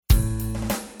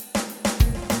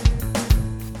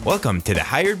Welcome to the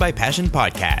Hired by Passion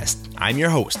podcast. I'm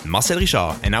your host, Marcel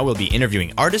Richard, and I will be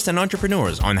interviewing artists and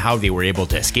entrepreneurs on how they were able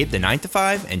to escape the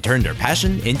 9-to-5 and turn their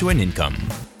passion into an income.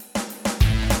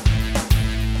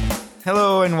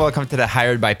 Hello, and welcome to the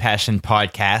Hired by Passion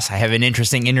podcast. I have an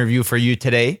interesting interview for you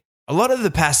today. A lot of the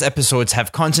past episodes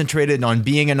have concentrated on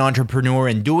being an entrepreneur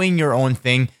and doing your own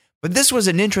thing, but this was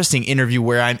an interesting interview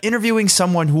where I'm interviewing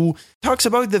someone who talks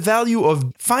about the value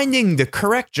of finding the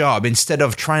correct job instead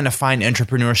of trying to find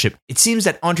entrepreneurship. It seems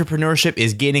that entrepreneurship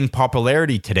is gaining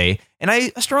popularity today, and I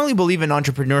strongly believe in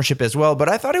entrepreneurship as well, but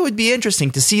I thought it would be interesting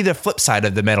to see the flip side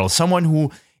of the medal, someone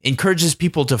who encourages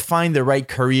people to find the right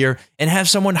career and have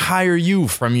someone hire you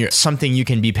from something you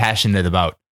can be passionate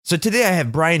about. So today I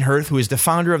have Brian Hirth, who is the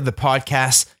founder of the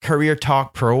podcast Career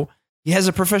Talk Pro. He has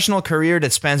a professional career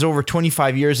that spans over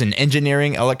 25 years in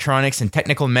engineering, electronics, and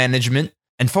technical management,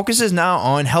 and focuses now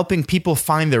on helping people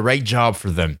find the right job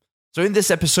for them. So in this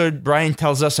episode, Brian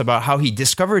tells us about how he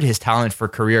discovered his talent for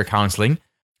career counseling,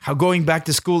 how going back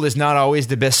to school is not always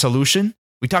the best solution.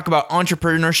 We talk about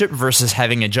entrepreneurship versus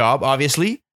having a job,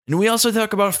 obviously. And we also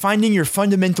talk about finding your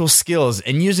fundamental skills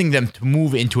and using them to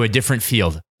move into a different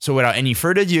field. So without any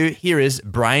further ado, here is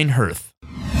Brian Hirth.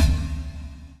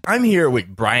 I'm here with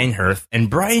Brian Hirth, and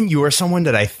Brian, you are someone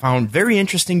that I found very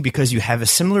interesting because you have a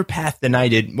similar path than I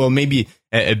did. Well, maybe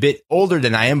a bit older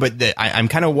than I am, but I'm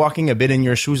kind of walking a bit in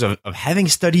your shoes of having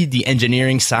studied the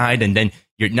engineering side, and then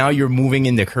you're moving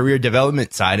in the career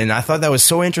development side. And I thought that was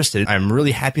so interesting. I'm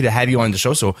really happy to have you on the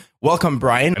show. So welcome,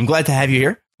 Brian. I'm glad to have you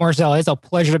here. Marcel, it's a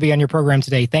pleasure to be on your program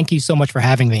today. Thank you so much for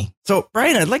having me. So,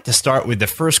 Brian, I'd like to start with the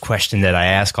first question that I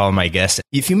ask all my guests.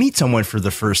 If you meet someone for the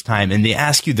first time and they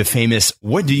ask you the famous,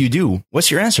 "What do you do?"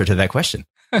 what's your answer to that question?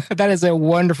 That is a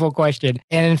wonderful question.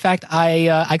 And in fact,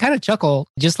 I kind of chuckle,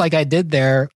 just like I did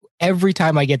there, every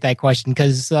time I get that question,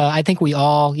 because I think we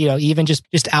all, even just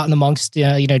out and amongst,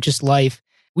 just life,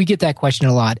 we get that question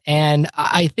a lot. And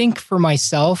I think for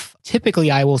myself,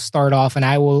 typically I will start off and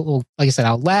I will, like I said,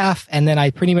 I'll laugh. And then I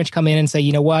pretty much come in and say,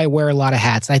 I wear a lot of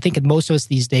hats. I think most of us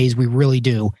these days, we really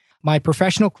do. My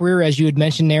professional career, as you had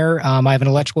mentioned there, I have an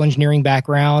electrical engineering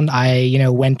background. I,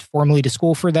 went formally to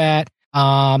school for that.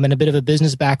 And a bit of a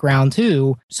business background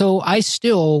too. So I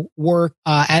still work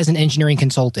as an engineering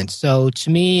consultant. So to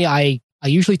me, I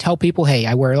usually tell people, hey,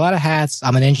 I wear a lot of hats.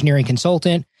 I'm an engineering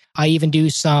consultant. I even do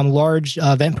some large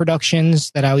event productions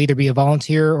that I'll either be a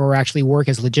volunteer or actually work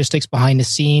as logistics behind the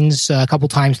scenes a couple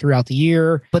times throughout the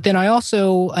year. But then I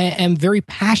am very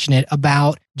passionate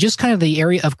about just kind of the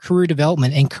area of career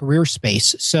development and career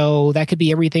space. So that could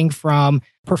be everything from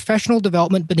professional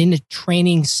development, but in a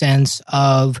training sense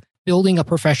of building a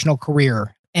professional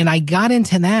career. And I got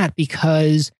into that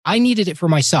because I needed it for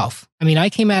myself. I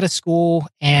came out of school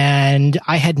and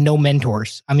I had no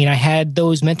mentors. I had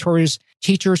those mentors,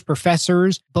 teachers,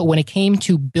 professors, but when it came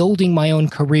to building my own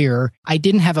career, I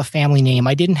didn't have a family name.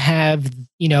 I didn't have,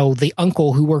 the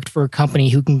uncle who worked for a company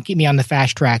who can get me on the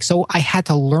fast track. So I had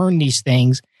to learn these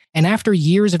things. And after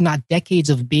years, if not decades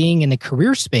of being in the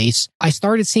career space, I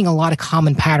started seeing a lot of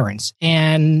common patterns.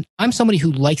 And I'm somebody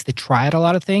who likes to try out a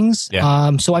lot of things.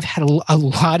 Yeah. So I've had a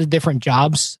lot of different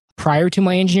jobs prior to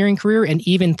my engineering career and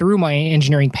even through my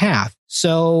engineering path.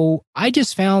 So I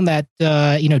just found that,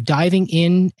 diving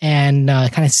in and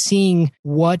kind of seeing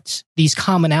what these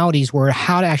commonalities were,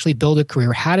 how to actually build a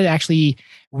career, how to actually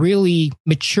really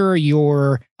mature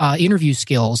your interview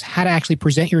skills, how to actually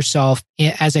present yourself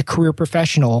as a career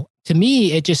professional. To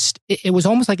me, it was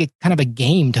almost like a kind of a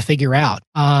game to figure out.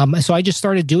 So I just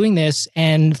started doing this,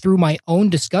 and through my own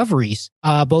discoveries,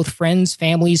 both friends,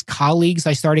 families, colleagues,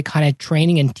 I started kind of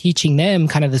training and teaching them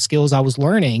kind of the skills I was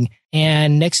learning.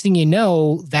 And next thing you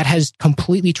know, that has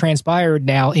completely transpired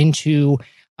now into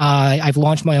I've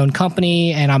launched my own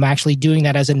company, and I'm actually doing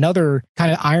that as another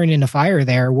kind of iron in the fire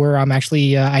there, where I'm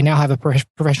actually, I now have a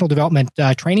professional development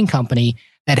training company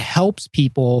that helps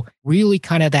people really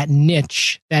kind of that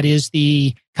niche that is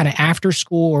the kind of after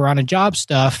school or on a job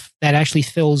stuff that actually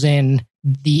fills in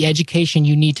the education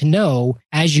you need to know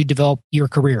as you develop your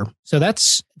career. So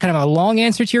that's kind of a long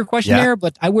answer to your question there,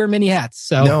 but I wear many hats.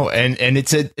 So no, and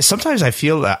it's sometimes I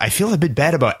feel a bit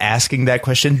bad about asking that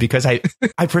question because I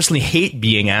personally hate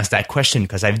being asked that question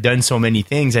because I've done so many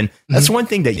things, and that's one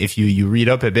thing that if you read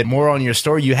up a bit more on your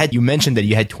story, you mentioned that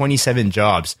you had 27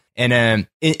 jobs, and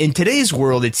in today's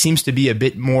world it seems to be a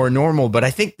bit more normal, but I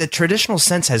think the traditional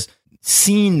sense has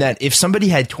seen that if somebody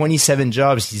had 27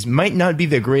 jobs, he might not be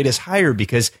the greatest hire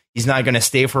because he's not going to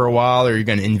stay for a while, or you're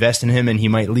going to invest in him and he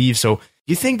might leave. So do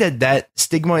you think that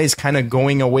stigma is kind of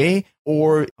going away,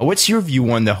 or what's your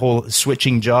view on the whole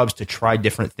switching jobs to try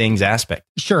different things aspect?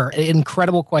 Sure.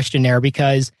 Incredible question there,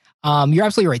 because You're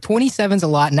absolutely right. 27 is a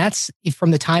lot. And that's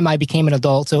from the time I became an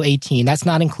adult. So 18, that's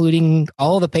not including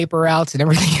all the paper routes and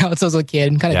everything else as a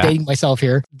kid. I'm kind of dating myself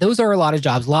here. Those are a lot of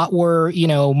jobs. A lot were,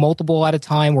 multiple at a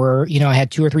time where, I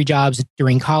had 2 or 3 jobs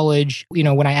during college.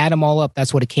 When I add them all up,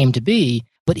 that's what it came to be.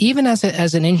 But even as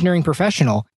an engineering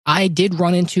professional, I did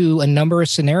run into a number of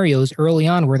scenarios early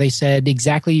on where they said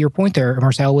exactly your point there,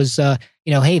 Marcel, was,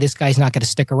 hey, this guy's not going to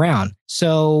stick around.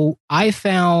 So I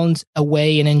found a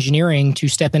way in engineering to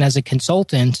step in as a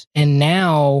consultant. And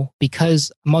now,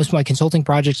 because most of my consulting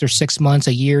projects are 6 months,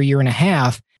 a year and a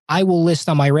half, I will list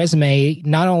on my resume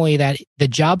not only that the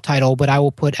job title, but I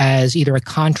will put as either a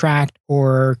contract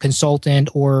or consultant,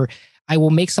 or I will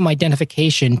make some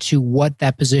identification to what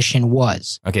that position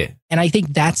was. Okay. And I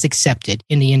think that's accepted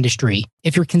in the industry.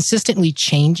 If you're consistently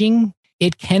changing,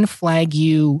 it can flag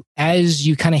you as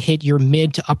you kind of hit your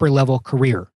mid to upper level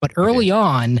career. But early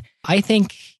on, I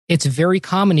think it's very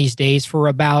common these days for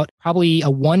about probably a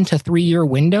 1 to 3 year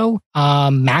window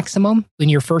maximum in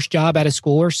your first job out of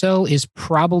school or so is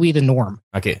probably the norm.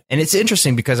 Okay. And it's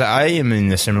interesting because I am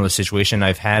in a similar situation.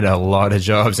 I've had a lot of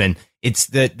jobs, and it's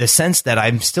the sense that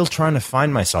I'm still trying to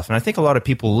find myself. And I think a lot of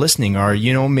people listening are,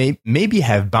 maybe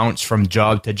have bounced from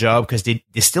job to job because they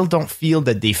still don't feel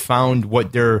that they found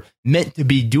what they're meant to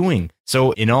be doing.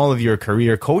 So in all of your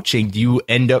career coaching, do you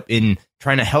end up in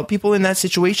trying to help people in that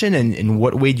situation? And in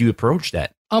what way do you approach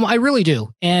that? I really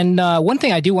do. And one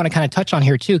thing I do want to kind of touch on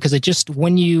here too, because it just,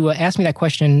 when you asked me that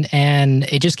question and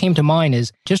it just came to mind,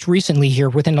 is just recently here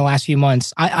within the last few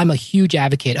months, I'm a huge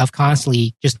advocate of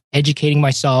constantly just educating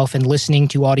myself and listening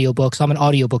to audiobooks. I'm an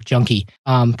audiobook junkie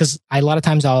because a lot of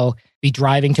times I'll be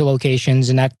driving to locations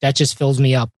and that just fills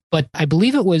me up. But I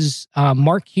believe it was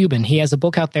Mark Cuban. He has a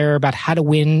book out there about how to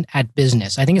win at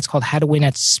business. I think it's called How to Win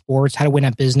at Sports, How to Win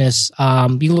at Business. You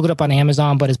can look it up on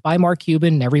Amazon, but it's by Mark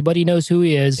Cuban. Everybody knows who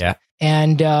he is. Yeah.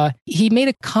 And he made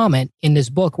a comment in this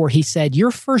book where he said, your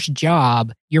first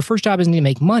job isn't to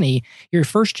make money. Your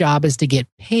first job is to get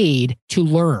paid to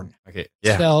learn. Okay.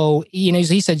 Yeah. So,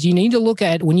 he said, you need to look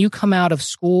at when you come out of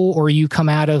school or you come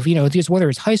out of, whether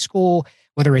it's high school,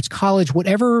 whether it's college,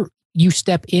 whatever you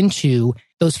step into,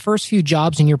 those first few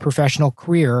jobs in your professional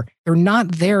career, they're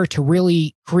not there to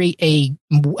really create a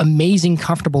amazing,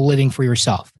 comfortable living for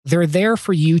yourself. They're there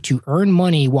for you to earn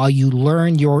money while you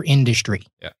learn your industry.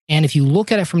 Yeah. And if you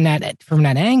look at it from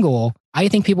that angle, I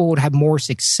think people would have more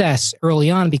success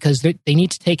early on because they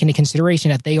need to take into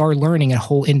consideration that they are learning a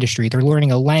whole industry. They're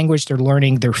learning a language, they're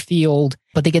learning their field,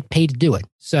 but they get paid to do it.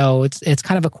 So it's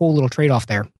kind of a cool little trade-off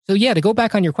there. So yeah, to go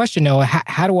back on your question, Noah,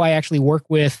 how do I actually work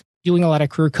with doing a lot of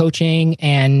career coaching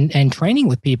and training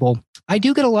with people? I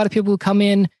do get a lot of people who come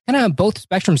in kind of both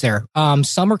spectrums there.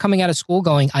 Some are coming out of school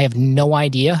going, I have no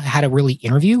idea how to really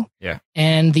interview. Yeah.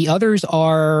 And the others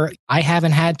are, I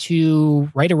haven't had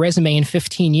to write a resume in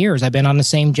 15 years. I've been on the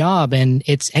same job and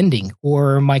it's ending,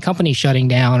 or my company's shutting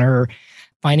down, or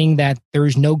finding that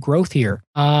there's no growth here.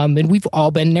 And we've all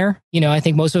been there. I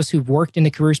think most of us who've worked in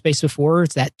the career space before,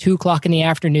 it's that 2:00 in the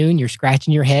afternoon, you're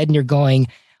scratching your head and you're going,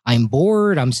 I'm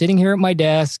bored. I'm sitting here at my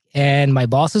desk and my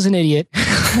boss is an idiot.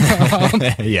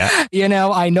 Yeah.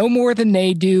 I know more than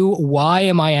they do. Why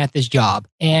am I at this job?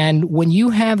 And when you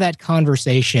have that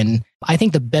conversation, I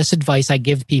think the best advice I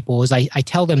give people is I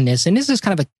tell them this, and this is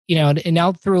kind of and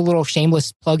I'll throw a little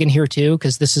shameless plug in here too,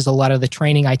 because this is a lot of the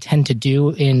training I tend to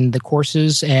do in the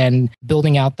courses and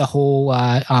building out the whole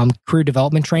career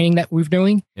development training that we're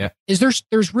doing. Yeah. Is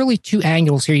there's really 2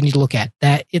 angles here you need to look at,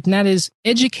 and that is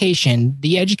education,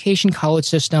 the education college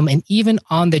system, and even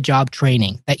on the job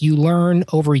training that you learn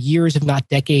over years, if not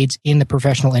decades, in the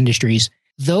professional industries.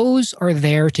 Those are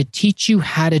there to teach you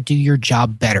how to do your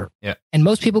job better. Yeah. And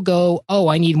most people go, oh,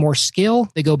 I need more skill.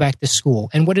 They go back to school.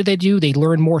 And what do? They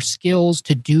learn more skills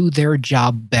to do their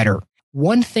job better.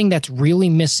 One thing that's really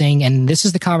missing, and this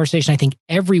is the conversation I think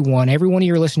every one of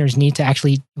your listeners need to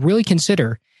actually really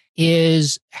consider,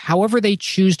 is however they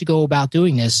choose to go about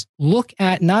doing this, look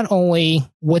at not only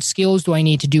what skills do I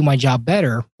need to do my job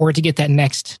better or to get that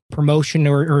next promotion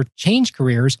or change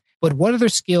careers, but what other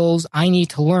skills I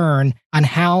need to learn on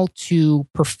how to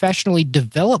professionally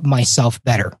develop myself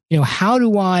better. How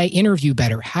do I interview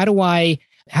better? How do I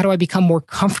become more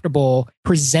comfortable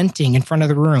presenting in front of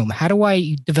the room? How do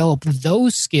I develop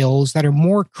those skills that are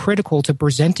more critical to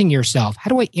presenting yourself? How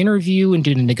do I interview and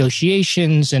do the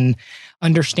negotiations and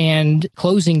understand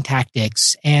closing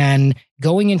tactics and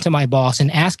going into my boss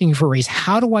and asking for a raise?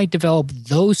 How do I develop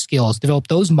those skills, develop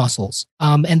those muscles?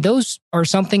 And those are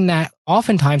something that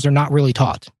oftentimes are not really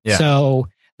taught. Yeah. So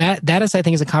That is, I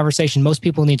think, is a conversation most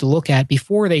people need to look at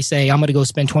before they say, I'm going to go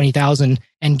spend $20,000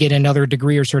 and get another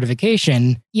degree or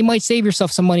certification. You might save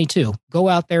yourself some money too. Go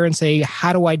out there and say,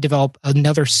 how do I develop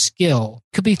another skill?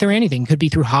 Could be through anything, could be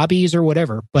through hobbies or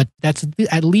whatever, but that's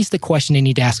at least the question they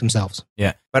need to ask themselves.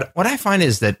 Yeah. But what I find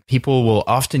is that people will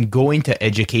often go into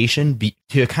education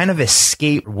to kind of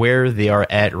escape where they are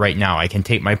at right now. I can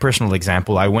take my personal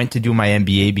example. I went to do my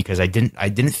MBA because I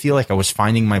didn't feel like I was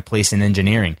finding my place in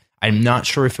engineering. I'm not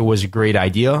sure if it was a great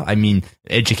idea. I mean,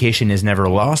 education is never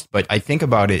lost, but I think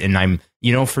about it and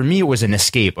for me, it was an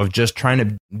escape of just trying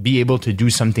to be able to do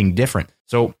something different.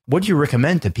 So what do you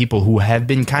recommend to people who have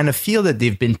been kind of feel that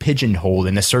they've been pigeonholed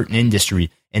in a certain industry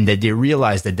and that they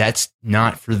realize that that's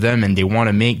not for them and they want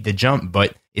to make the jump,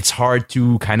 but it's hard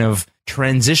to kind of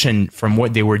transition from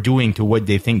what they were doing to what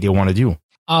they think they want to do?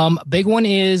 Big one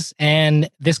is, and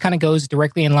this kind of goes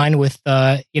directly in line with,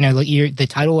 the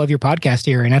title of your podcast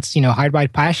here, and that's, Hired by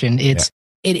Passion.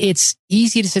 It's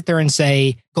easy to sit there and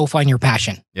say, go find your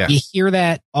passion. Yeah. You hear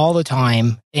that all the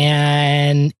time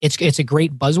and it's a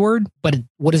great buzzword, but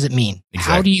what does it mean?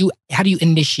 Exactly. How do you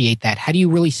initiate that? How do you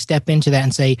really step into that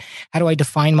and say, how do I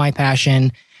define my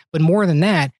passion? But more than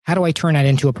that, how do I turn that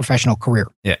into a professional career?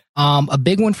 Yeah. A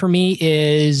big one for me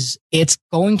is it's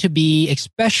going to be,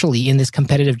 especially in this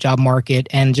competitive job market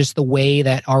and just the way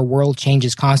that our world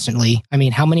changes constantly. I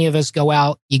mean, how many of us go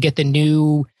out, you get the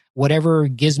new whatever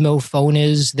gizmo phone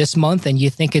is this month and you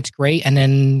think it's great. And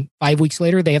then 5 weeks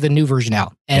later, they have the new version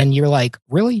out. And you're like,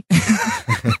 really?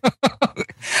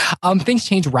 Things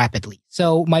change rapidly.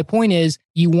 So my point is,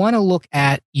 you want to look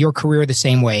at your career the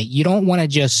same way. You don't want to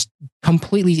just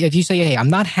completely, if you say, hey, I'm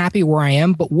not happy where I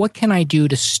am, but what can I do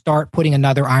to start putting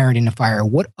another iron in the fire?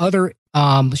 What other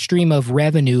stream of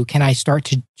revenue can I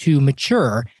start to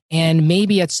mature? And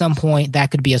maybe at some point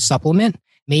that could be a supplement.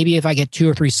 Maybe if I get 2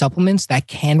 or 3 supplements that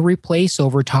can replace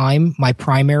over time my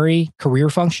primary career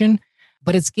function.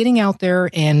 But it's getting out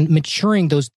there and maturing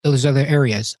those other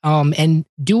areas, and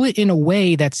do it in a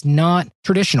way that's not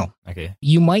traditional. Okay.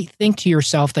 You might think to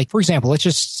yourself, like, for example, let's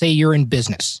just say you're in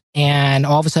business and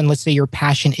all of a sudden, let's say your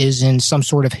passion is in some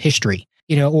sort of history,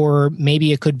 or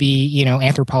maybe it could be,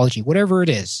 anthropology, whatever it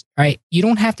is, right? You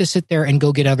don't have to sit there and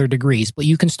go get other degrees, but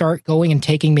you can start going and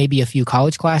taking maybe a few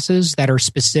college classes that are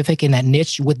specific in that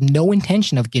niche with no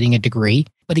intention of getting a degree,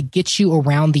 but it gets you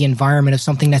around the environment of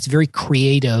something that's very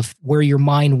creative, where your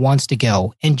mind wants to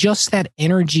go. And just that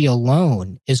energy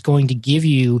alone is going to give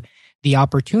you the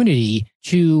opportunity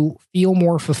to feel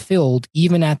more fulfilled,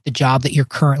 even at the job that you're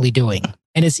currently doing.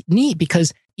 And it's neat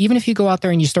because even if you go out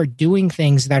there and you start doing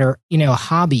things that are,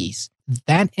 hobbies,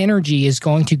 that energy is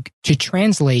going to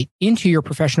translate into your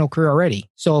professional career already.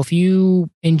 So if you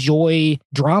enjoy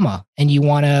drama and you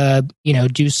want to,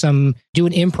 do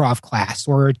an improv class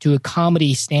or do a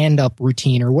comedy stand-up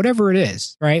routine or whatever it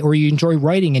is, right? Or you enjoy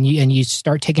writing and you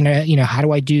start taking how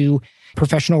do I do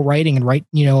professional writing and write,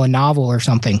 a novel or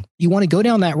something. You want to go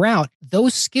down that route.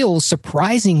 Those skills,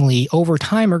 surprisingly, over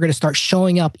time are going to start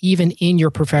showing up even in your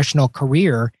professional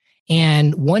career.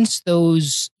 And once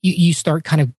you start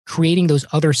kind of creating those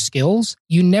other skills,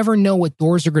 you never know what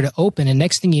doors are going to open. And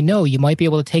next thing you know, you might be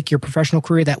able to take your professional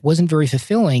career that wasn't very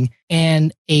fulfilling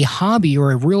and a hobby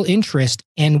or a real interest.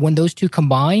 And when those two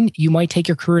combine, you might take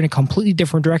your career in a completely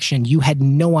different direction you had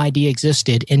no idea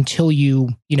existed until you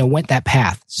went that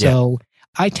path. So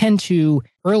I tend to,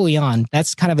 early on,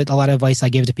 that's kind of a lot of advice I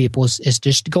give to people is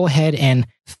just to go ahead and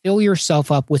fill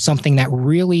yourself up with something that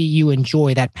really you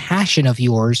enjoy, that passion of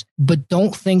yours, but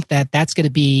don't think that that's going to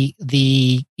be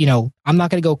I'm not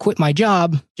going to go quit my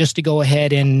job just to go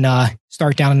ahead and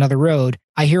start down another road.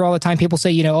 I hear all the time people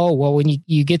say, when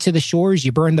you get to the shores,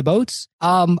 you burn the boats.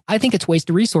 I think it's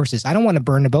wasted resources. I don't want to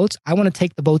burn the boats. I want to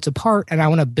take the boats apart and I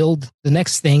want to build the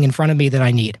next thing in front of me that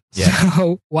I need. Yeah.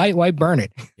 So why burn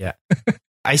it? Yeah.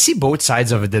 I see both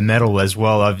sides of the medal as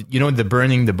well, of, the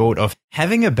burning the boat, of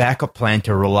having a backup plan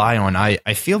to rely on. I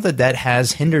feel that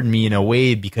has hindered me in a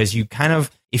way, because you kind of,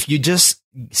 if you just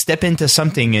step into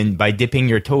something and by dipping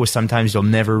your toe, sometimes you'll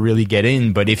never really get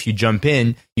in. But if you jump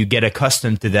in, you get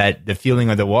accustomed to the feeling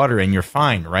of the water and you're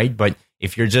fine, right? But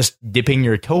if you're just dipping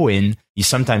your toe in,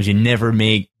 sometimes you never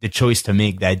make the choice to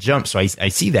make that jump. So I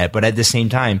see that. But at the same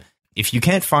time, if you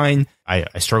can't find, I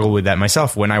struggle with that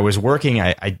myself. When I was working,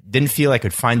 I didn't feel I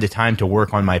could find the time to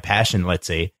work on my passion, let's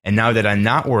say. And now that I'm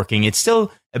not working, it's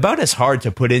still about as hard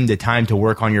to put in the time to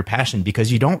work on your passion,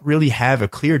 because you don't really have a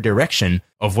clear direction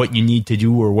of what you need to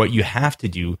do or what you have to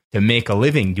do to make a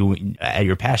living doing at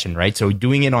your passion, right? So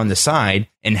doing it on the side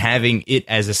and having it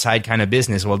as a side kind of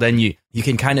business, well, then you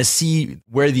can kind of see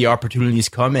where the opportunities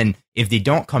come. And if they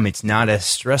don't come, it's not as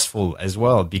stressful as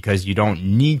well because you don't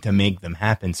need to make them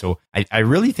happen. So I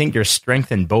really think there's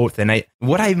strength in both. And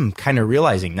what I'm kind of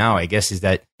realizing now, I guess, is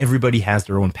that everybody has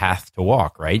their own path to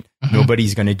walk, right? Mm-hmm.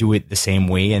 Nobody's going to do it the same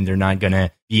way, and they're not going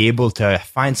to be able to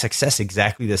find success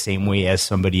exactly the same way as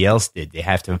somebody else did. They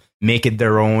have to make it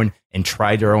their own and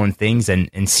try their own things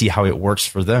and see how it works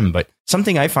for them. But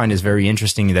something I find is very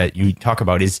interesting that you talk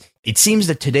about is it seems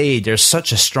that today there's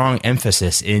such a strong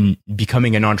emphasis in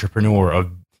becoming an entrepreneur,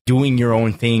 of doing your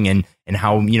own thing, and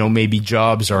how, maybe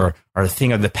jobs are a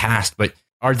thing of the past, but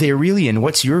are they really? And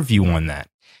what's your view on that?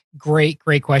 Great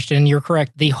question. You're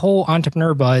correct. The whole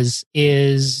entrepreneur buzz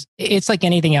it's like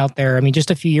anything out there. I mean,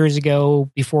 just a few years ago,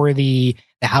 before the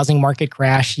housing market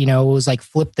crash, it was like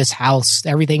flip this house,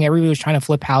 everybody was trying to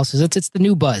flip houses. It's the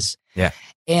new buzz. Yeah.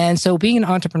 And so being an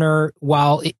entrepreneur,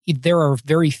 while there are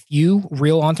very few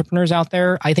real entrepreneurs out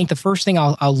there, I think the first thing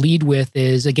I'll lead with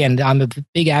is, again, I'm a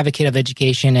big advocate of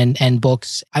education and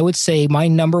books. I would say my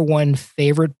number one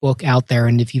favorite book out there,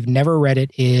 and if you've never read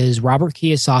it, is Robert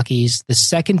Kiyosaki's, the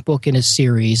second book in his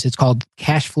series. It's called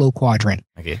Cash Flow Quadrant.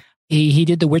 Okay. He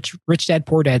did the Rich Dad,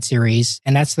 Poor Dad series,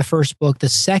 and that's the first book. The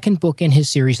second book in his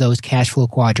series, though, is Cash Flow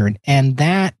Quadrant. And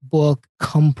that book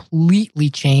completely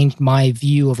changed my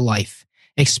view of life,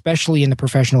 especially in the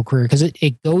professional career, because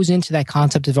it goes into that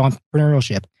concept of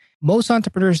entrepreneurship. Most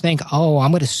entrepreneurs think,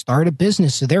 I'm going to start a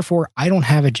business, so therefore I don't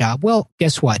have a job. Well,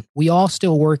 guess what? We all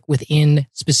still work within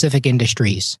specific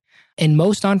industries. And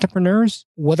most entrepreneurs,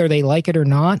 whether they like it or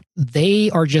not, they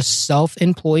are just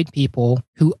self-employed people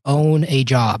who own a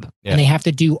job. Yeah. And they have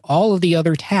to do all of the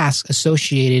other tasks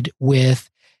associated with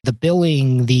the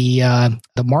billing, the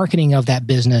marketing of that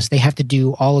business. They have to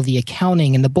do all of the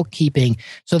accounting and the bookkeeping.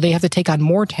 So they have to take on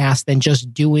more tasks than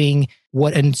just doing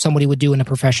what somebody would do in a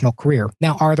professional career.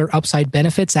 Now, are there upside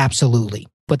benefits? Absolutely.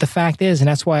 But the fact is, and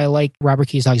that's why I like Robert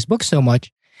Kiyosaki's book so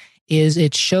much, is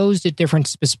it shows the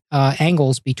different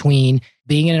angles between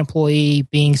being an employee,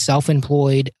 being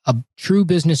self-employed, a true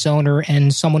business owner,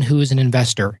 and someone who is an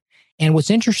investor. And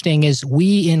what's interesting is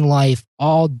we in life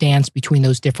all dance between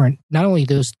those different, not only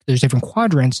those different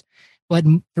quadrants, but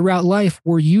throughout life,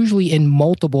 we're usually in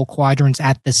multiple quadrants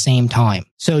at the same time.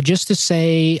 So just to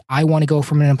say, I want to go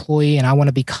from an employee and I want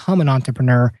to become an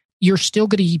entrepreneur, you're still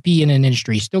going to be in an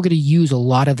industry, still going to use a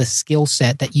lot of the skill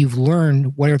set that you've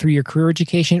learned, whether through your career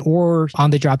education or on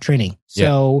the job training.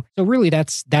 So really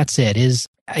that's it. Is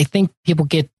I think people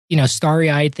get,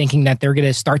 starry-eyed thinking that they're going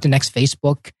to start the next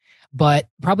Facebook. But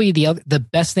probably the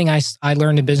best thing I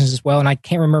learned in business as well, and I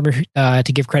can't remember to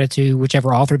give credit to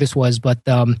whichever author this was, but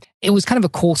it was kind of a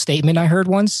cool statement I heard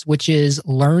once, which is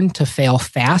learn to fail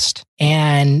fast.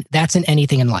 And that's in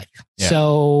anything in life. Yeah.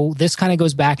 So this kind of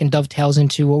goes back and dovetails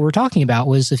into what we're talking about,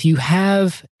 was if you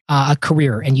have a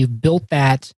career and you've built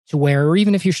that to where, or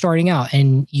even if you're starting out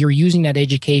and you're using that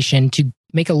education to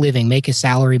make a living, make a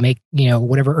salary, make,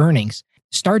 whatever earnings,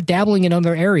 start dabbling in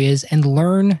other areas and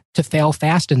learn to fail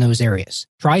fast in those areas.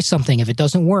 Try something. If it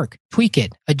doesn't work, tweak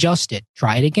it, adjust it,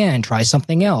 try it again, try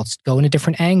something else, go in a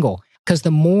different angle. Because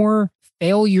the more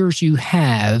failures you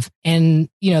have, and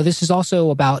this is also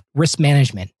about risk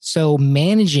management. So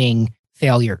managing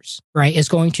failures, right, is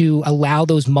going to allow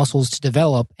those muscles to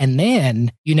develop. And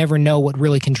then you never know what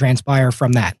really can transpire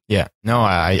from that. Yeah. No,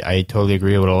 I totally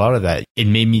agree with a lot of that. It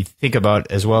made me think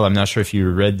about as well, I'm not sure if you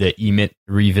read the E-Myth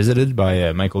Revisited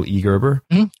by Michael E. Gerber.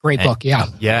 Mm-hmm. Great book, yeah.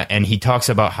 Yeah, and he talks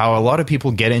about how a lot of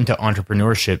people get into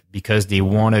entrepreneurship because they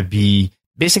want to be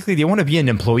an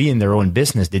employee in their own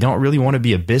business. They don't really want to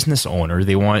be a business owner.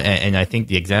 They want, and I think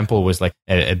the example was like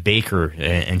a baker,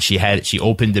 and she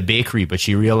opened the bakery, but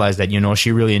she realized that,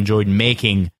 she really enjoyed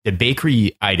making the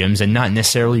bakery items and not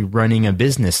necessarily running a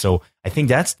business. So I think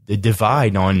that's the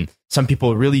divide on some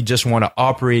people really just want to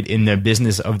operate in the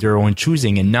business of their own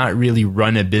choosing and not really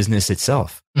run a business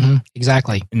itself. Mm-hmm,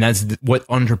 exactly. And that's what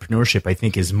entrepreneurship, I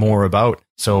think, is more about.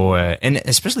 So, and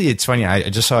especially it's funny, I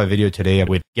just saw a video today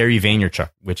with Gary Vaynerchuk,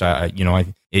 which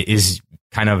is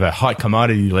kind of a hot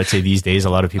commodity, let's say these days. A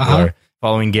lot of people are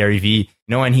following Gary V,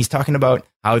 and he's talking about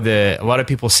how a lot of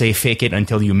people say fake it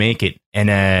until you make it.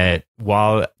 And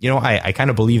while, I kind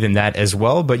of believe in that as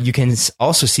well, but you can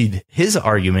also see his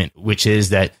argument, which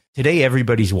is that today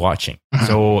everybody's watching.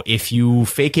 So if you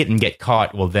fake it and get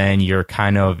caught, well, then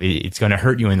it's going to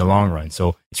hurt you in the long run.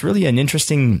 So it's really an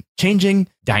interesting changing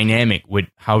dynamic with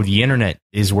how the internet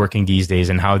is working these days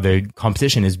and how the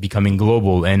competition is becoming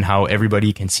global and how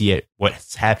everybody can see it,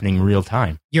 what's happening real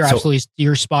time.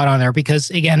 You're spot on there, because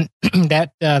again,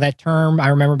 that term, I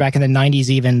remember back in the 90s,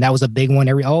 even that was a big one.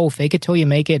 Fake it till you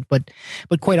make it. But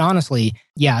quite honestly,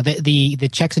 yeah, the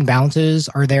checks and balances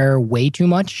are there way too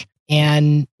much.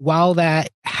 And while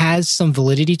that has some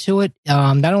validity to it,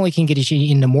 not only can get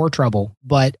you into more trouble,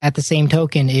 but at the same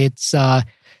token,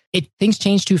 things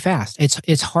change too fast.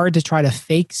 It's hard to try to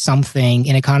fake something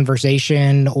in a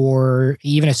conversation or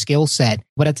even a skill set.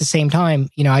 But at the same time,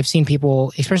 I've seen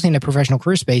people, especially in the professional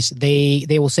career space, they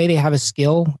will say they have a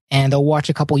skill and they'll watch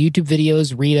a couple YouTube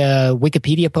videos, read a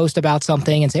Wikipedia post about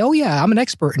something and say, oh yeah, I'm an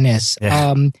expert in this.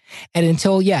 Yeah. And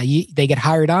until, they get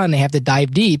hired on, they have to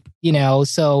dive deep,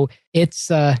 so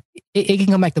it's, it can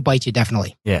come back to bite you,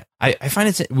 definitely. Yeah. I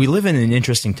find we live in an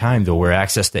interesting time though, where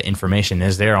access to information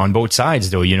is there on both sides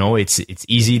though. It's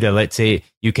easy to, let's say,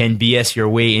 you can BS your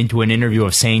way into an interview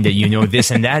of saying that you know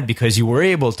this and that because you were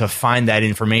able to find that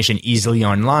information easily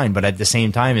online. But at the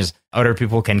same time, is other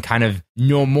people can kind of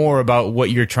know more about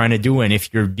what you're trying to do. And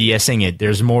if you're BSing it,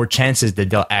 there's more chances that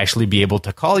they'll actually be able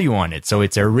to call you on it. So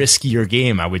it's a riskier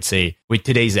game, I would say, with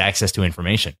today's access to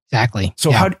information. Exactly.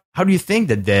 So how do you think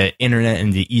that the internet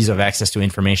and the ease of access to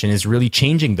information is really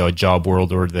changing the job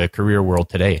world or the career world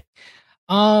today?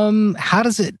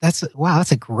 That's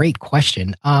a great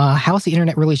question. How is the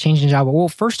internet really changing the job? Well,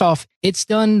 first off, it's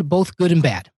done both good and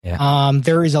bad. Yeah.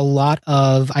 There is a lot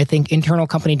of, I think, internal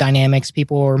company dynamics.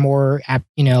 People are more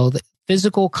the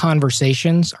physical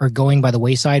conversations are going by the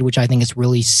wayside, which I think is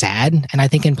really sad. And I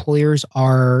think employers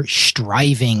are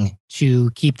striving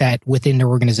to keep that within their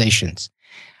organizations.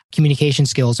 Communication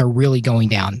skills are really going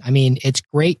down. I mean, it's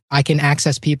great. I can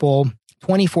access people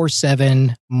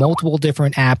 24/7, multiple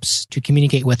different apps to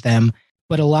communicate with them,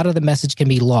 but a lot of the message can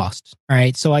be lost. All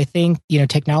right. So I think,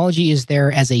 technology is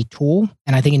there as a tool,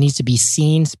 and I think it needs to be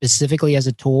seen specifically as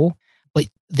a tool, but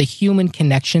the human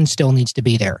connection still needs to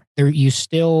be there. You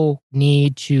still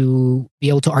need to be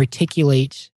able to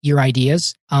articulate your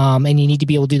ideas, and you need to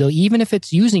be able to do that, even if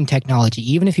it's using technology,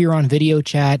 even if you're on video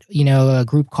chat, a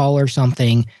group call or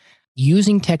something.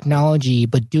 Using technology,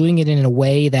 but doing it in a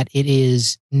way that it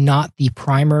is not the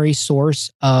primary source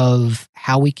of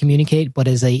how we communicate, but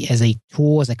as a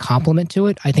tool, as a complement to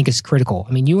it, I think is critical.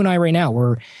 I mean, you and I right now,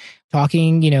 we're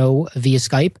talking, via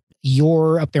Skype.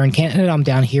 You're up there in Canada. I'm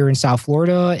down here in South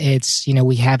Florida. It's,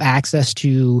 we have access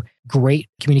to great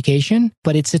communication,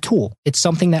 but it's a tool. It's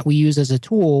something that we use as a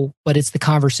tool, but it's the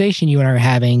conversation you and I are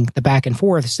having, the back and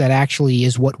forths, that actually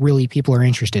is what really people are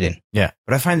interested in. Yeah.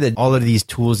 But I find that all of these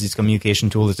tools, these communication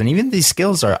tools, and even these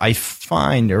skills I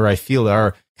feel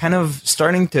are kind of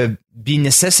starting to be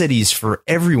necessities for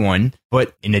everyone.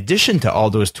 But in addition to all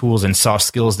those tools and soft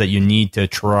skills that you need to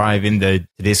thrive in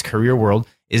today's career world,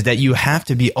 is that you have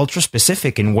to be ultra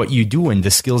specific in what you do and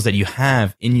the skills that you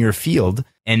have in your field.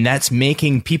 And that's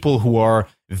making people who are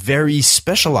very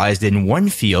specialized in one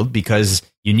field, because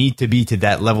you need to be to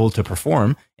that level to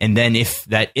perform. And then if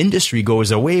that industry goes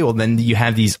away, well, then you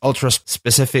have these ultra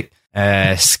specific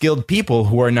skilled people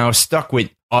who are now stuck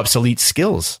with obsolete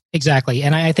skills. Exactly.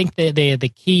 And I think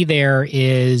the key there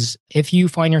is, if you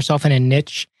find yourself in a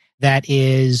niche that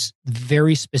is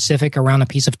very specific around a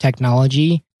piece of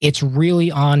technology, it's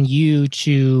really on you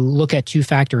to look at two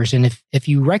factors. And if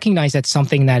you recognize that's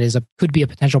something that could be a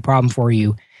potential problem for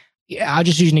you, I'll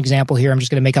just use an example here. I'm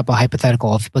just going to make up a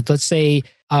hypothetical. But let's say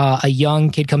a young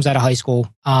kid comes out of high school,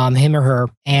 him or her,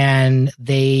 and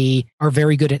they are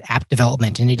very good at app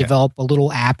development, and they develop a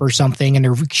little app or something, and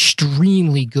they're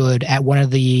extremely good at one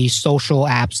of the social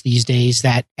apps these days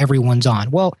that everyone's on.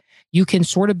 Well, you can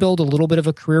sort of build a little bit of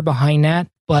a career behind that.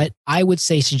 But I would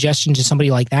say suggestion to somebody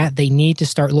like that, they need to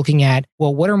start looking at,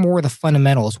 well, what are more of the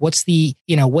fundamentals? What's the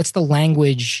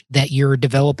language that you're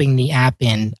developing the app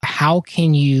in? How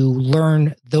can you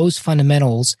learn those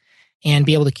fundamentals and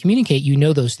be able to communicate,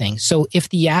 those things? So if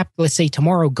the app, let's say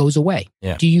tomorrow, goes away,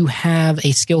 do you have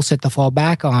a skill set to fall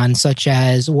back on, such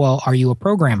as, well, are you a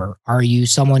programmer? Are you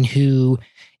someone who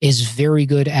is very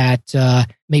good at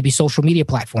maybe social media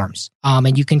platforms,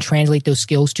 and you can translate those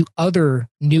skills to other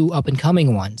new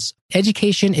up-and-coming ones?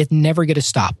 Education is never going to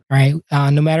stop, right?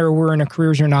 No matter if we're in our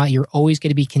careers or not, you're always going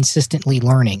to be consistently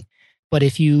learning. But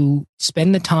if you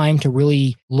spend the time to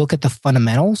really look at the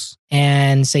fundamentals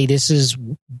and say, this is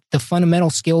the fundamental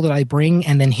skill that I bring,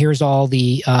 and then here's all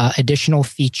the additional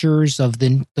features of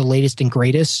the latest and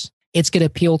greatest, it's going to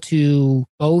appeal to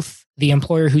both the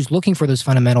employer who's looking for those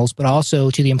fundamentals, but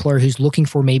also to the employer who's looking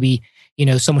for maybe,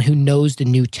 someone who knows the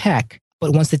new tech.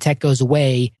 But once the tech goes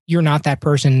away, you're not that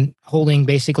person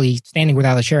standing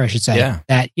without a chair, I should say. Yeah.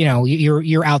 That,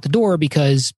 you're out the door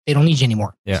because they don't need you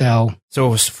anymore. Yeah.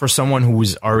 So for someone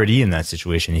who's already in that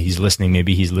situation,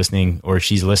 maybe he's listening or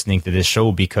she's listening to this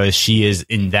show because she is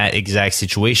in that exact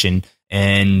situation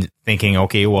and thinking,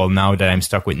 okay, well, now that I'm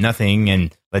stuck with nothing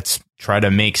and let's try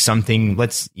to make something,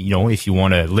 if you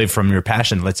want to live from your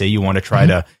passion, let's say you want to try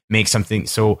to make something.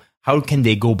 So how can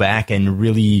they go back and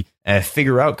really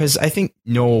figure out? Because I think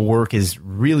no work is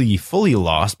really fully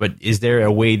lost, but is there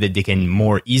a way that they can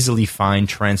more easily find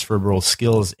transferable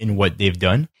skills in what they've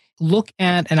done? Look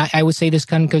at, and I would say this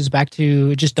kind of goes back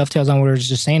to, just dovetails on what I was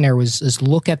just saying there, is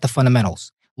look at the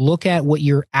fundamentals. Look at what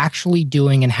you're actually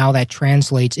doing and how that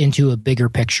translates into a bigger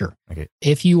picture. Okay.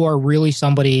 If you are really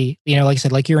somebody, like I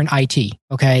said, like you're in IT,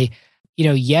 okay?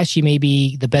 Yes, you may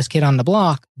be the best kid on the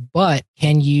block, but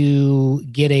can you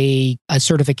get a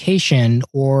certification,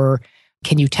 or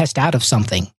can you test out of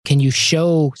something? Can you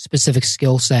show specific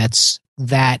skill sets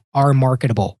that are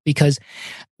marketable? Because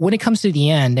when it comes to the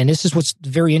end, and this is what's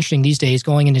very interesting these days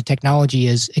going into technology,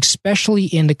 is especially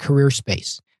in the career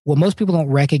space, what most people don't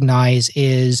recognize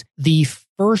is the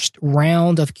first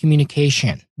round of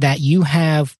communication that you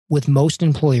have with most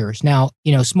employers. Now,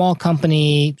 small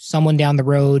company, someone down the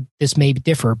road, this may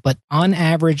differ, but on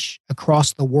average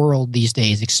across the world these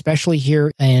days, especially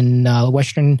here in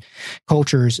Western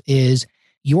cultures, is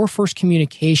your first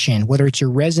communication, whether it's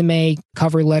your resume,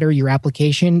 cover letter, your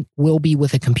application, will be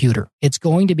with a computer. It's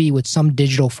going to be with some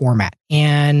digital format.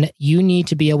 And you need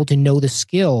to be able to know the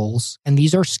skills. And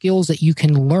these are skills that you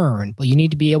can learn, but you need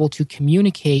to be able to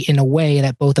communicate in a way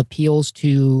that both appeals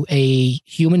to a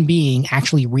human being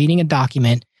actually reading a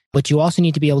document, but you also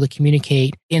need to be able to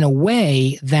communicate in a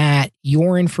way that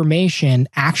your information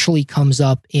actually comes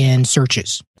up in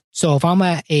searches. So if I'm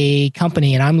at a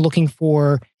company and I'm looking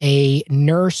for a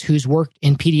nurse who's worked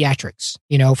in pediatrics,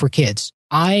 for kids,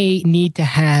 I need to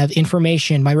have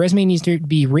information. My resume needs to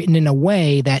be written in a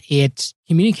way that it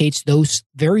communicates those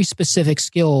very specific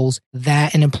skills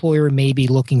that an employer may be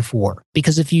looking for.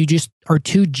 Because if you just are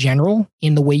too general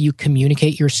in the way you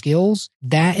communicate your skills,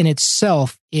 that in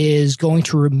itself is going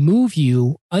to remove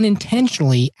you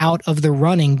unintentionally out of the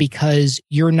running because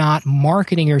you're not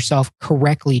marketing yourself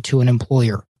correctly to an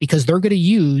employer. Because they're going to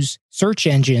use search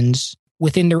engines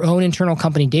within their own internal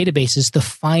company databases to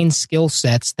find skill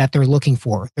sets that they're looking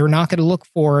for. They're not going to look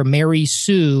for Mary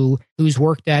Sue, who's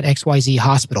worked at XYZ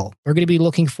hospital. They're going to be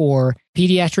looking for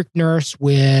pediatric nurse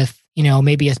with,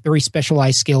 maybe a very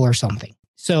specialized skill or something.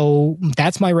 So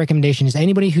that's my recommendation, is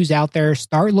anybody who's out there,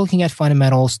 start looking at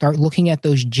fundamentals, start looking at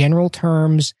those general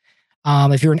terms.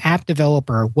 If you're an app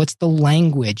developer, what's the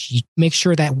language? You make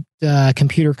sure that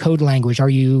computer code language. Are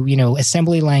you,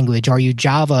 assembly language? Are you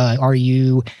Java? Are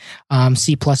you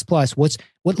C++?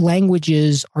 What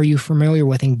languages are you familiar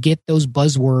with? And get those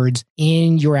buzzwords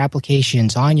in your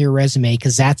applications, on your resume,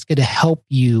 because that's going to help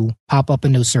you pop up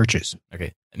in those searches.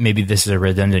 Okay. Maybe this is a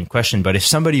redundant question, but if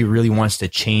somebody really wants to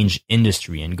change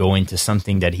industry and go into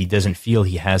something that he doesn't feel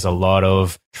he has a lot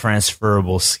of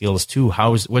transferable skills to,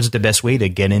 what's the best way to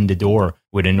get in the door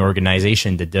with an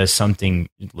organization that does something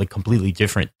like completely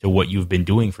different to what you've been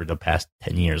doing for the past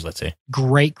 10 years, let's say?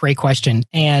 Great question.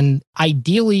 And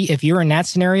ideally, if you're in that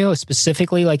scenario,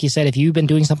 specifically, like you said, if you've been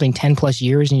doing something 10 plus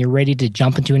years and you're ready to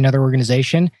jump into another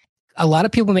organization, a lot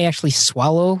of people may actually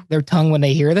swallow their tongue when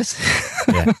they hear this.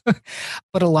 Yeah.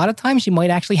 But a lot of times you might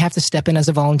actually have to step in as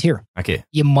a volunteer. Okay.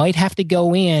 You might have to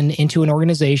go into an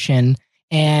organization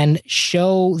and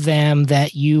show them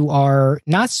that you are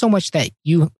not so much that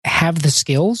you have the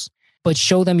skills, but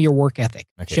show them your work ethic.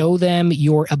 Okay. Show them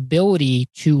your ability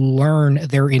to learn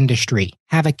their industry.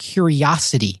 Have a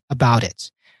curiosity about it.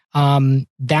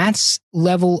 That's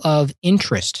level of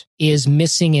interest is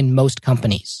missing in most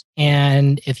companies.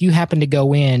 And if you happen to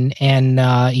go in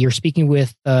and you're speaking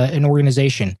with an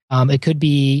organization, it could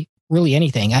be really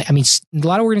anything. I mean, a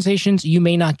lot of organizations, you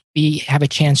may not have a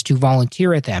chance to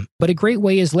volunteer at them. But a great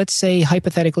way is, let's say,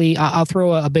 hypothetically, I'll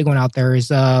throw a big one out there, is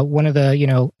one of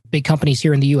the, big companies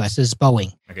here in the U.S. is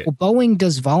Boeing. Okay. Well, Boeing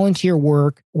does volunteer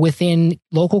work within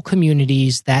local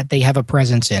communities that they have a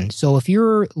presence in. So if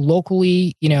you're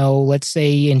locally, let's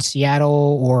say in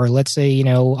Seattle, or let's say, I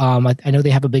know they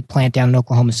have a big plant down in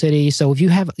Oklahoma City. So if you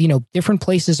have, different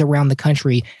places around the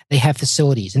country, they have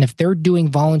facilities. And if they're doing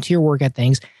volunteer work at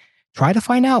things, try to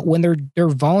find out when they're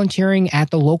volunteering at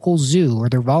the local zoo, or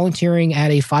they're volunteering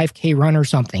at a 5K run or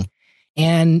something.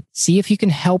 and see if you can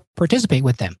help participate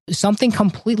with them. Something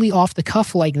completely off the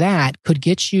cuff like that could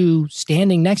get you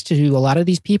standing next to a lot of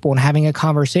these people and having a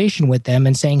conversation with them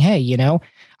and saying, hey,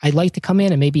 I'd like to come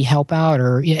in and maybe help out,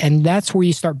 and that's where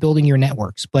you start building your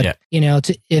networks. But,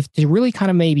 to really kind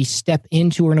of maybe step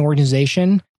into an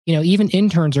organization, even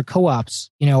interns or co-ops,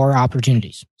 are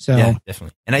opportunities. So yeah,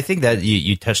 definitely. And I think that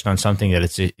you touched on something that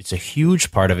it's a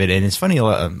huge part of it. And it's funny,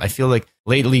 I feel like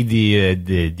lately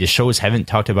the shows haven't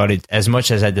talked about it as much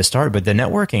as at the start, but the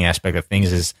networking aspect of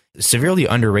things is severely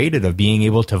underrated, of being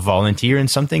able to volunteer in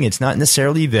something. It's not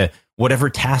necessarily whatever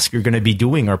task you're going to be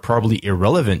doing are probably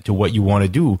irrelevant to what you want to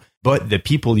do, but the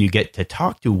people you get to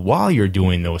talk to while you're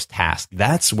doing those tasks,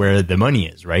 that's where the money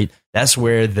is, right? That's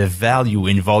where the value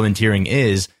in volunteering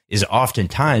is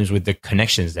oftentimes with the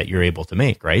connections that you're able to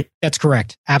make, right? That's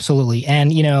correct. Absolutely.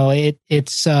 And,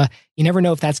 it's you never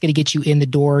know if that's going to get you in the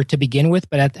door to begin with,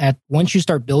 but at once you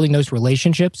start building those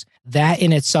relationships, that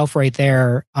in itself right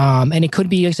there, and it could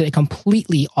be a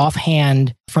completely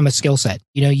offhand from a skill set.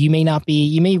 You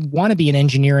may want to be an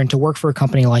engineer and to work for a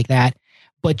company like that,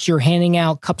 but you're handing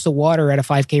out cups of water at a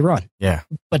 5K run. Yeah.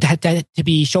 But to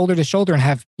be shoulder to shoulder and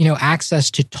have,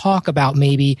 access to talk about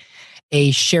maybe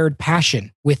a shared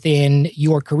passion within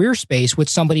your career space with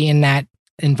somebody in that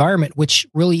environment, which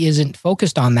really isn't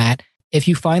focused on that. If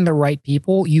you find the right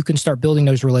people, you can start building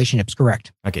those relationships.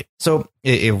 Correct. Okay. So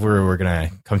if we're going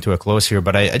to come to a close here,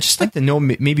 but I just like to know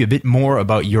maybe a bit more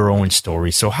about your own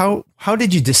story. So how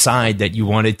did you decide that you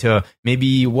wanted to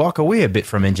maybe walk away a bit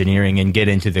from engineering and get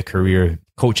into the career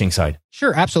coaching side?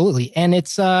 Sure. Absolutely. And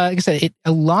it's, like I said,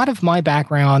 a lot of my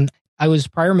background, I was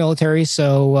prior military,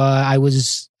 so I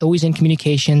was always in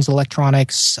communications,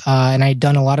 electronics, and I'd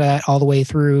done a lot of that all the way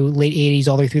through late 80s,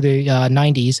 all the way through the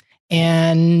 90s.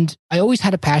 And I always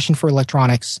had a passion for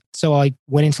electronics. So I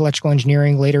went into electrical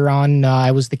engineering. Later on,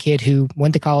 I was the kid who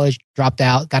went to college, dropped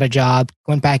out, got a job,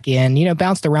 went back in,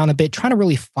 bounced around a bit, trying to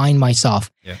really find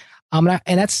myself. Yeah.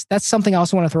 And that's something I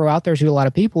also want to throw out there to a lot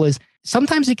of people is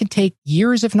sometimes it can take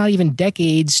years, if not even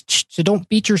decades. So don't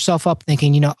beat yourself up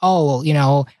thinking,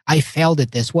 I failed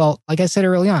at this. Well, like I said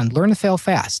early on, learn to fail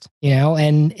fast,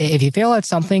 and if you fail at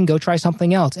something, go try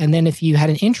something else. And then if you had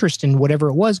an interest in whatever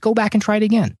it was, go back and try it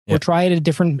again or try it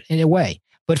in a way.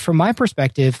 But from my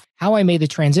perspective, how I made the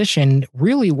transition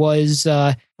really was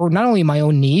for not only my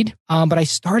own need, but I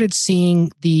started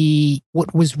seeing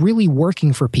what was really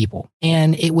working for people.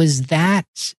 And it was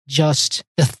just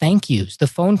the thank yous, the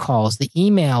phone calls, the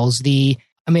emails,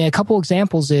 a couple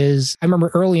examples is, I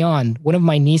remember early on, one of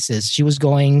my nieces, she was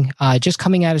just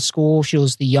coming out of school. She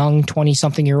was the young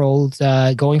 20-something-year-old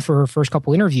going for her first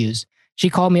couple interviews. She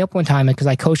called me up one time because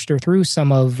I coached her through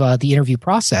some of the interview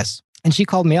process. And she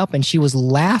called me up and she was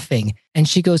laughing. And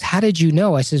she goes, how did you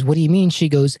know? I says, what do you mean? She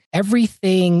goes,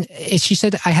 everything. She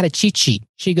said, I had a cheat sheet.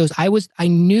 She goes, I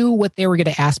knew what they were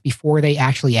going to ask before they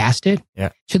actually asked it. Yeah.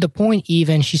 To the point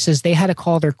even, she says they had to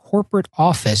call their corporate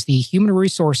office, the human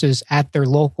resources at their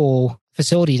local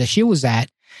facility that she was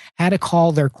at, had to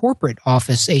call their corporate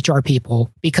office HR people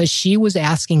because she was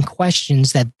asking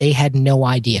questions that they had no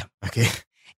idea. Okay.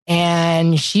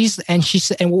 And she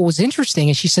said, and what was interesting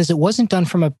is she says it wasn't done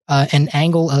from an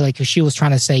angle like she was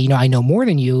trying to say, I know more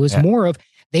than you. It was more of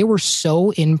they were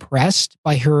so impressed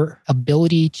by her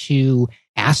ability to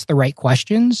ask the right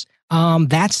questions.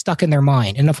 That stuck in their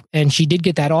mind. And she did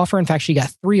get that offer. In fact, she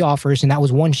got 3 offers, and that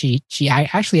was one she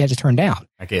actually had to turn down.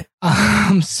 Okay.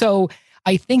 So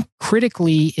I think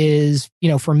critically is,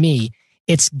 for me,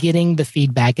 it's getting the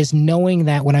feedback, is knowing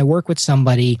that when I work with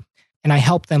somebody, and I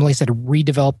helped them, like I said,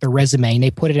 redevelop their resume. And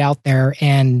they put it out there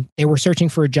and they were searching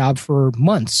for a job for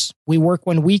months. We work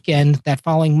one weekend. That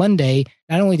following Monday,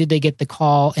 not only did they get the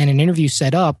call and an interview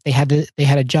set up, they had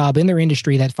a job in their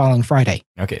industry that following Friday.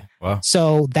 Okay. Wow.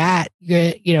 So that,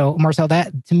 Marcel,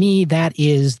 that to me,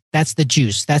 that's the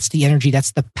juice. That's the energy.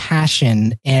 That's the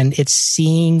passion. And it's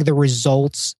seeing the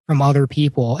results from other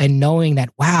people and knowing that,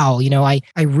 wow, I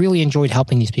really enjoyed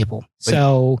helping these people. But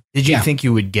so did you think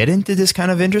you would get into this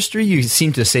kind of industry? You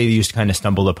seem to say you kind of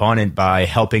stumbled upon it by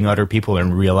helping other people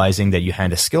and realizing that you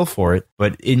had a skill for it.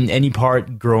 But in any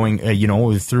part growing,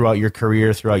 throughout your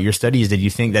career, throughout your studies, did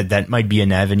you think that might be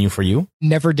an avenue for you?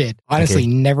 Never did. Honestly,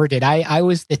 never did. I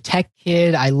was the tech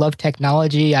kid. I love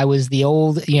technology. I was the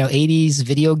old, 80s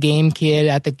video game kid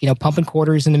at the, pumping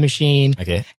quarters in the machine.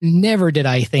 Okay. Never did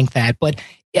I think that. But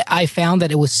I found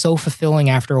that it was so fulfilling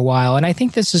after a while. And I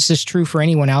think this is just true for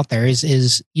anyone out there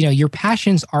is, your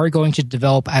passions are going to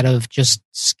develop out of just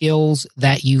skills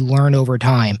that you learn over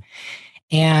time.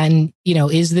 And,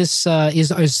 is this,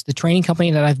 is the training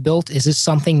company that I've built, is this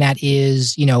something that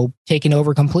is, taken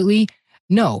over completely?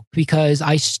 No, because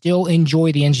I still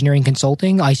enjoy the engineering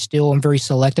consulting. I still am very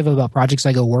selective about projects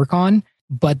I go work on.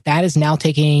 But that is now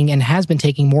taking and has been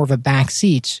taking more of a back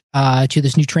seat to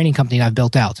this new training company that I've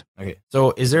built out. Okay.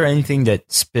 So is there anything that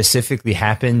specifically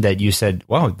happened that you said,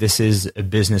 wow, this is a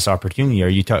business opportunity?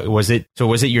 Was it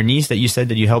your niece that you said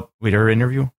that you helped with her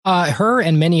interview? Her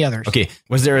and many others. Okay.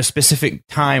 Was there a specific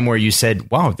time where you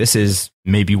said, wow, this is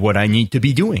maybe what I need to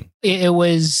be doing? It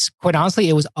was, quite honestly,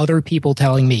 it was other people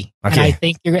telling me. Okay. And I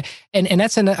think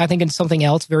I think it's something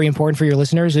else very important for your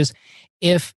listeners is,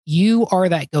 if you are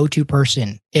that go-to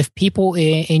person, if people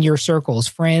in your circles,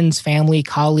 friends, family,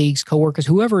 colleagues, coworkers,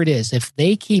 whoever it is, if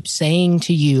they keep saying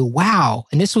to you, wow,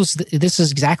 and this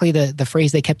is exactly the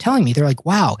phrase they kept telling me. They're like,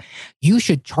 wow, you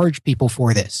should charge people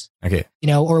for this. Okay.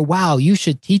 Or wow, you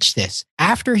should teach this.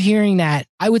 After hearing that,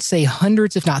 I would say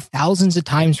hundreds, if not thousands of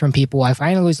times from people, I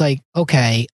finally was like,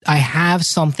 okay, I have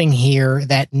something here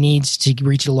that needs to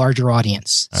reach a larger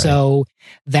audience. All right. So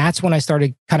that's when I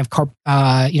started kind of,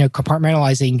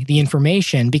 compartmentalizing the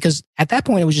information, because at that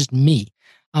point it was just me.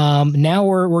 Now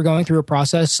we're going through a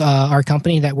process. Our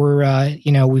company that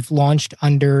we've launched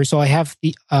under. So I have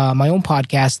my own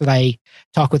podcast that I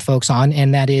talk with folks on,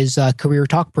 and that is Career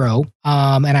Talk Pro.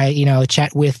 And I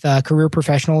chat with career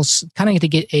professionals, kind of to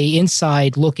get a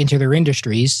inside look into their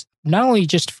industries. Not only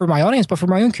just for my audience, but for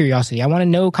my own curiosity. I want to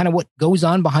know kind of what goes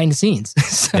on behind the scenes.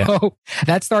 So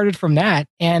that started from that.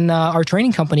 And our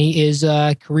training company is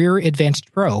Career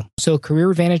Advantage Pro. So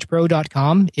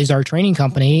careeradvantagepro.com is our training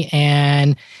company.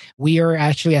 And we are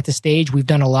actually at the stage, we've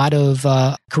done a lot of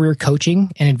career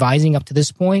coaching and advising up to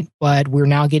this point, but we're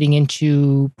now getting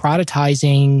into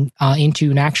productizing into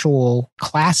an actual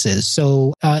classes.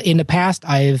 So in the past,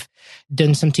 I've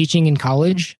done some teaching in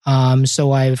college.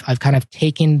 So I've kind of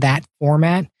taken that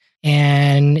format,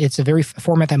 and it's a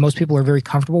format that most people are very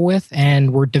comfortable with.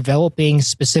 And we're developing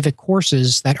specific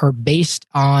courses that are based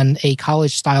on a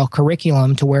college style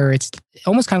curriculum, to where it's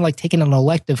almost kind of like taking an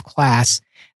elective class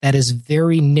that is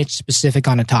very niche specific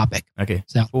on a topic. Okay.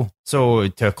 So cool. So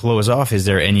to close off, is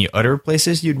there any other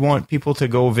places you'd want people to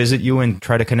go visit you and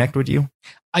try to connect with you?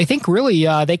 I think really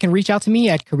they can reach out to me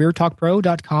at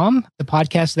careertalkpro.com, the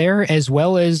podcast there, as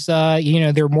well as,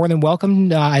 they're more than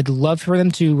welcome. I'd love for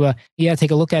them to,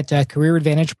 take a look at Career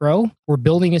Advantage Pro. We're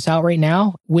building this out right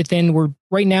now.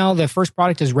 Right now, the first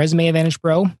product is Resume Advantage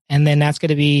Pro, and then that's going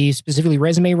to be specifically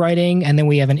resume writing. And then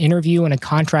we have an interview and a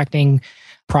contracting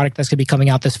product that's going to be coming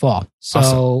out this fall. So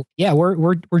awesome. Yeah,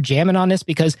 we're jamming on this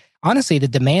because honestly, the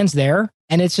demand's there.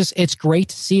 And it's great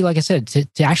to see, like I said,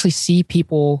 to actually see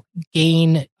people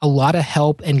gain a lot of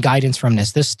help and guidance from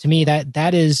this. This, to me,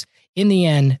 that is, in the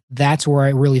end, that's where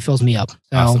it really fills me up.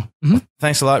 So, awesome. Well,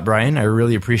 thanks a lot, Brian. I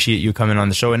really appreciate you coming on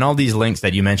the show. And all these links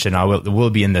that you mentioned will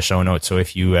be in the show notes. So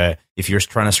if you're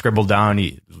trying to scribble down,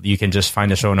 you can just find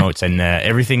the show notes, and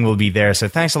everything will be there. So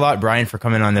thanks a lot, Brian, for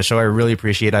coming on the show. I really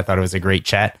appreciate it. I thought it was a great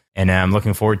chat, and I'm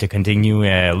looking forward to continue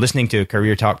listening to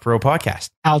Career Talk Pro podcast.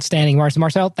 Outstanding,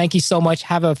 Marcel. Thank you so much.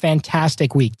 Have a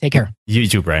fantastic week. Take care. You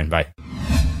too, Brian. Bye.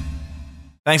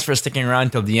 Thanks for sticking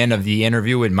around till the end of the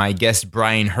interview with my guest,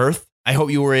 Brian Hirth. I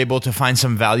hope you were able to find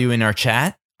some value in our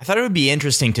chat. I thought it would be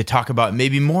interesting to talk about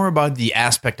maybe more about the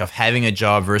aspect of having a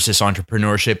job versus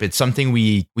entrepreneurship. It's something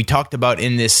we talked about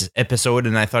in this episode,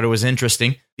 and I thought it was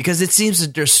interesting because it seems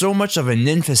that there's so much of an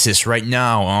emphasis right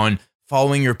now on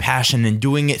following your passion and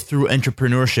doing it through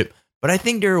entrepreneurship. But I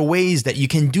think there are ways that you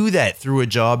can do that through a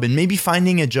job, and maybe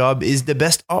finding a job is the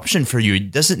best option for you. It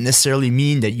doesn't necessarily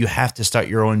mean that you have to start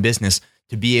your own business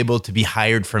to be able to be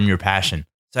hired from your passion.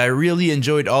 So I really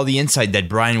enjoyed all the insight that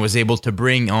Brian was able to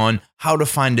bring on how to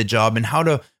find a job and how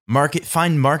to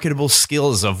find marketable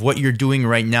skills of what you're doing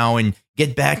right now, and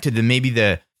get back to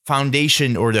the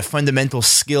foundation or the fundamental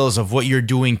skills of what you're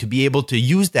doing to be able to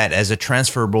use that as a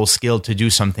transferable skill to do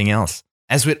something else.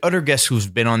 As with other guests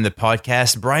who've been on the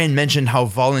podcast, Brian mentioned how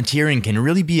volunteering can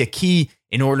really be a key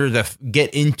in order to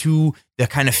get into the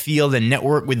kind of field and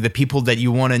network with the people that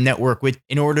you want to network with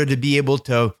in order to be able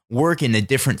to work in a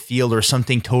different field or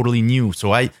something totally new.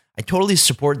 So I totally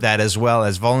support that, as well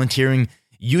as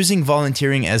using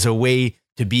volunteering as a way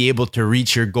to be able to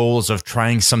reach your goals of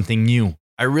trying something new.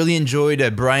 I really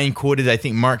enjoyed Brian quoted, I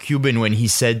think, Mark Cuban when he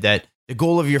said that the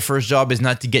goal of your first job is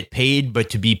not to get paid,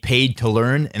 but to be paid to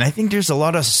learn. And I think there's a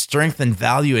lot of strength and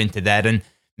value into that. And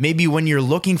maybe when you're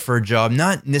looking for a job,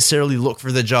 not necessarily look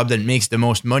for the job that makes the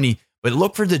most money, but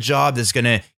look for the job that's going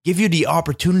to give you the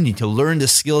opportunity to learn the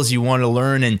skills you want to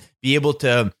learn and be able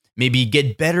to maybe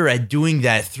get better at doing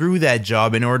that through that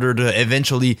job in order to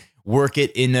eventually work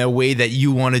it in a way that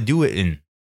you want to do it in.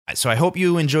 So I hope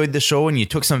you enjoyed the show and you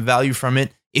took some value from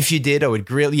it. If you did, I would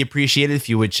greatly appreciate it if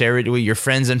you would share it with your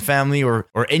friends and family or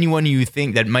anyone you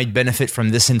think that might benefit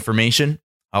from this information.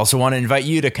 I also want to invite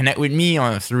you to connect with me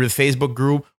through the Facebook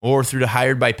group or through the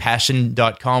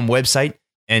hiredbypassion.com website.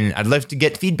 And I'd love to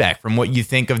get feedback from what you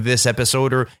think of this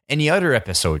episode or any other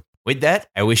episode. With that,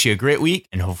 I wish you a great week,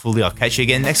 and hopefully I'll catch you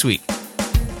again next week.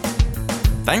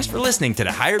 Thanks for listening to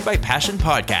the Hired by Passion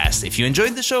podcast. If you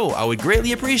enjoyed the show, I would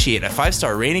greatly appreciate a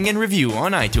 5-star rating and review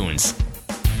on iTunes.